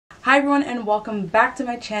Hi everyone and welcome back to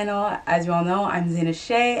my channel. As you all know, I'm Zena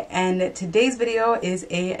Shea and today's video is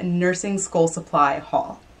a nursing school supply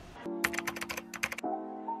haul.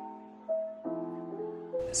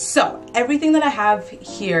 So everything that I have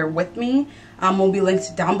here with me will be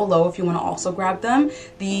linked down below if you want to also grab them.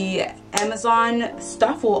 The Amazon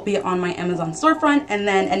stuff will be on my Amazon storefront, and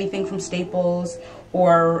then anything from Staples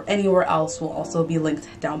or anywhere else will also be linked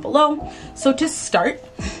down below. So to start,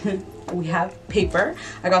 we have paper.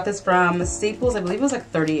 I got this from Staples. I believe it was like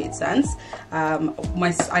 38 cents.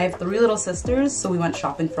 I have 3 little sisters, so we went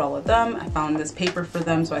shopping for all of them. I found this paper for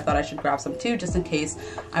them, so I thought I should grab some too, just in case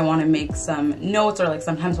I want to make some notes, or like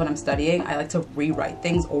sometimes when I'm studying, I like to rewrite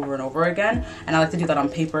things over and over again, and I like to do that on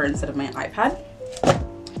paper instead of my iPad.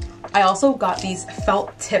 I also got these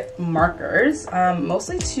felt tip markers,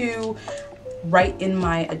 mostly to write in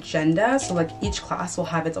my agenda. So like each class will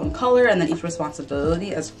have its own color and then each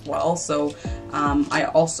responsibility as well. So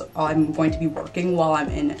I'm going to be working while I'm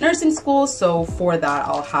in nursing school, so for that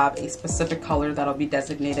I'll have a specific color that'll be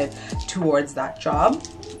designated towards that job.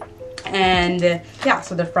 And yeah,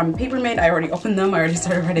 so they're from Paper Mate. I already opened them. I already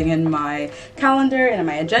started writing in my calendar and in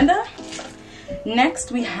my agenda.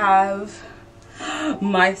 Next we have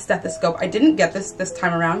my stethoscope. I didn't get this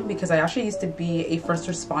time around because I actually used to be a first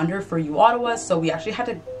responder for U Ottawa, so we actually had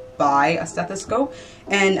to buy a stethoscope,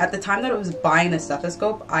 and at the time that I was buying the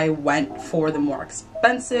stethoscope, I went for the more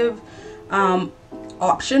expensive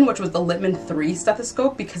option, which was the Littmann 3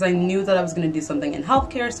 stethoscope, because I knew that I was going to do something in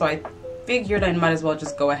healthcare, so I figured I might as well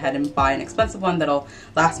just go ahead and buy an expensive one that'll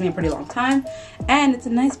last me a pretty long time. And it's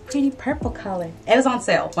a nice pretty purple color. It was on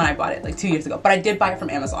sale when I bought it like 2 years ago, but I did buy it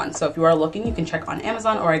from Amazon, so if you are looking, you can check on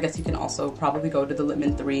Amazon, or I guess you can also probably go to the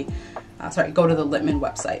Littmann go to the Littmann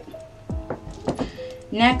website.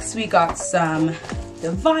 Next we got some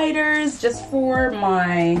dividers just for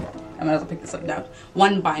my, I'm gonna pick this up now,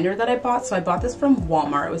 one binder that I bought. So I bought this from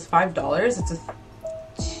Walmart. It was $5. It's a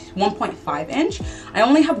 1.5 inch. I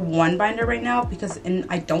only have one binder right now because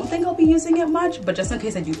I don't think I'll be using it much, but just in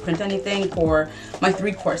case I do print anything for my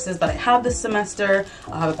 3 courses that I have this semester,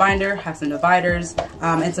 I'll have a binder, have some dividers,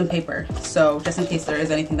 and some paper. So just in case there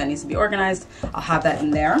is anything that needs to be organized, I'll have that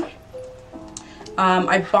in there.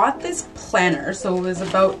 I bought this planner, so it was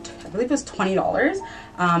about, I believe it was $20.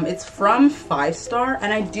 It's from 5 Star,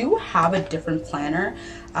 and I do have a different planner.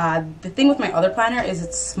 The thing with my other planner is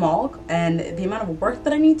it's small, and the amount of work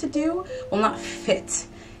that I need to do will not fit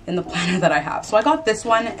in the planner that I have. So I got this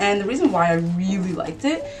one, and the reason why I really liked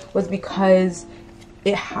it was because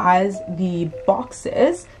it has the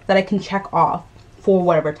boxes that I can check off for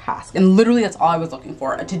whatever task, and literally that's all I was looking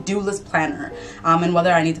for, a to-do list planner. And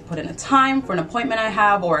whether I need to put in a time for an appointment I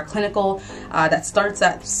have or a clinical that starts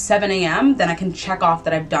at 7 a.m., then I can check off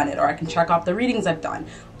that I've done it, or I can check off the readings I've done.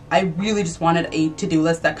 I really just wanted a to-do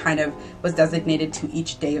list that kind of was designated to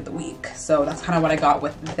each day of the week. So that's kind of what I got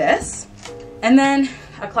with this. And then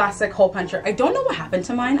a classic hole puncher. I don't know what happened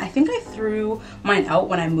to mine. I think I threw mine out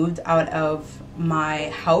when I moved out of my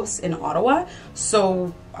house in Ottawa.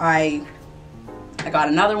 So I got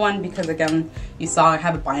another one because, again, you saw I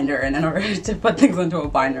have a binder, and in order to put things into a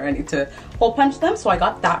binder, I need to hole punch them. So I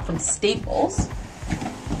got that from Staples.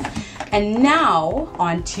 And now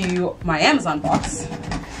onto my Amazon box,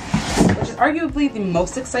 which is arguably the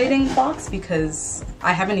most exciting box because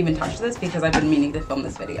I haven't even touched this because I've been meaning to film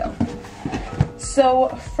this video. So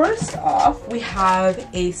first off, we have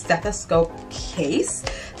a stethoscope case.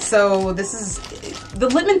 So this is, the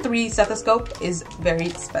Littmann 3 stethoscope is very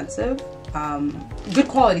expensive. Good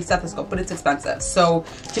quality stethoscope, but it's expensive. So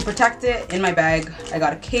to protect it in my bag, I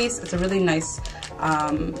got a case. It's a really nice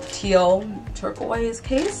teal turquoise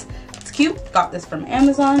case. It's cute. Got this from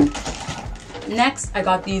Amazon. Next, I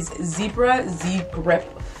got these Zebra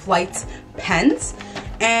Z-Grip Flight pens,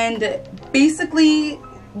 and basically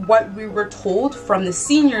what we were told from the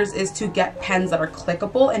seniors is to get pens that are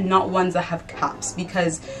clickable and not ones that have caps,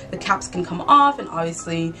 because the caps can come off and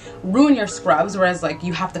obviously ruin your scrubs, whereas like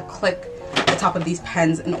you have to click the top of these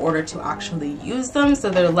pens in order to actually use them,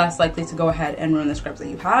 so they're less likely to go ahead and ruin the scrubs that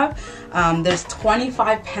you have. There's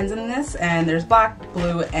 25 pens in this, and there's black,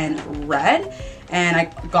 blue, and red. And I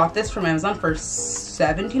got this from Amazon for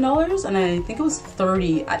 $17, and I think it was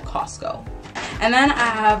 $30 at Costco. And then I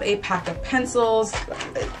have a pack of pencils.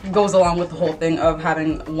 It goes along with the whole thing of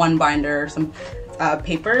having one binder, some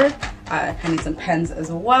paper. I need some pens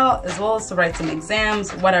as well as to write some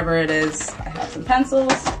exams, whatever it is. I have some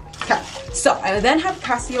pencils. Okay, so I then have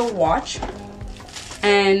Casio watch,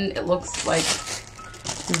 and it looks like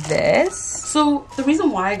this. So the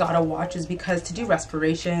reason why I got a watch is because to do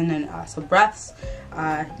respiration and so breaths,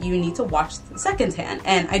 you need to watch the seconds hand.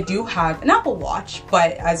 And I do have an Apple Watch,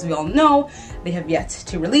 but as we all know, they have yet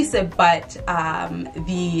to release it. But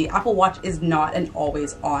the Apple Watch is not an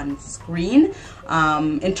always on screen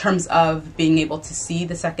in terms of being able to see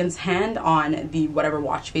the seconds hand on the whatever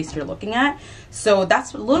watch face you're looking at. So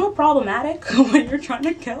that's a little problematic when you're trying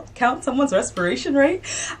to count someone's respiration rate.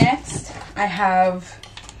 Next, I have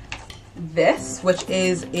this, which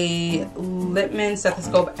is a Littmann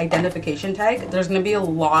stethoscope identification tag. There's going to be a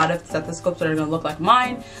lot of stethoscopes that are going to look like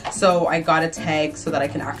mine, so I got a tag so that I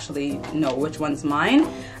can actually know which one's mine.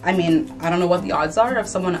 I mean, I don't know what the odds are of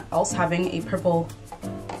someone else having a purple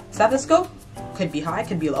stethoscope. Could be high,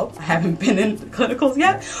 could be low. I haven't been in clinicals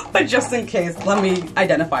yet, but just in case, let me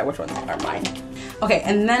identify which ones are mine. Okay,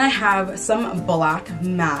 and then I have some black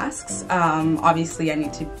masks. Obviously I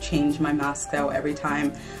need to change my mask out every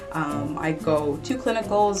time I go to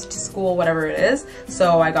clinicals, to school, whatever it is.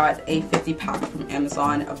 So I got a 50 pack from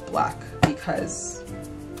Amazon of black because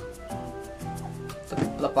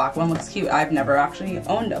the black one looks cute. I've never actually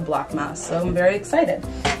owned a black mask, so I'm very excited.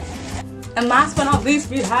 And last but not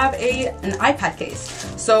least, we have an iPad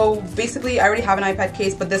case. So basically I already have an iPad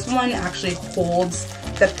case, but this one actually holds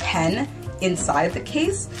the pen inside the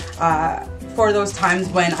case for those times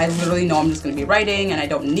when I literally know I'm just going to be writing and I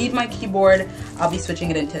don't need my keyboard. I'll be switching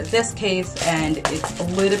it into this case, and it's a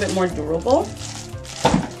little bit more durable.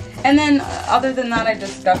 And then other than that, I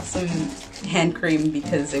just got some hand cream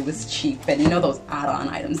because it was cheap, and you know those add-on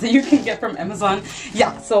items that you can get from Amazon.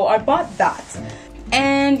 Yeah, so I bought that.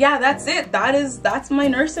 And yeah, that's it. That's my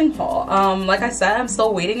nursing haul. Like I said, I'm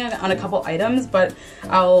still waiting on a couple items, but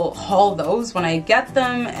I'll haul those when I get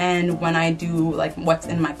them and when I do like what's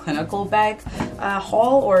in my clinical bag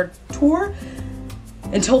haul or tour.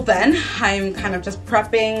 Until then, I'm kind of just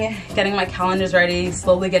prepping, getting my calendars ready,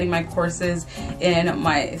 slowly getting my courses in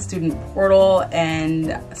my student portal,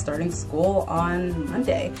 and starting school on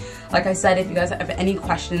Monday. Like I said, if you guys have any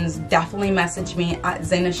questions, definitely message me at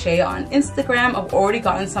Zaina Shea on Instagram. I've already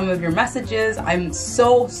gotten some of your messages. I'm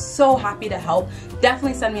so happy to help.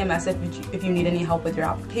 Definitely send me a message if you need any help with your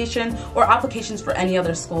application or applications for any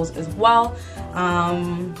other schools as well.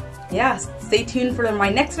 Yeah, stay tuned for my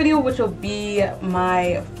next video, which will be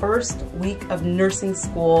my first week of nursing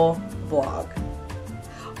school vlog.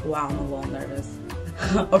 Wow, I'm a little nervous.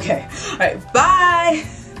 Okay, all right,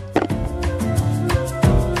 bye.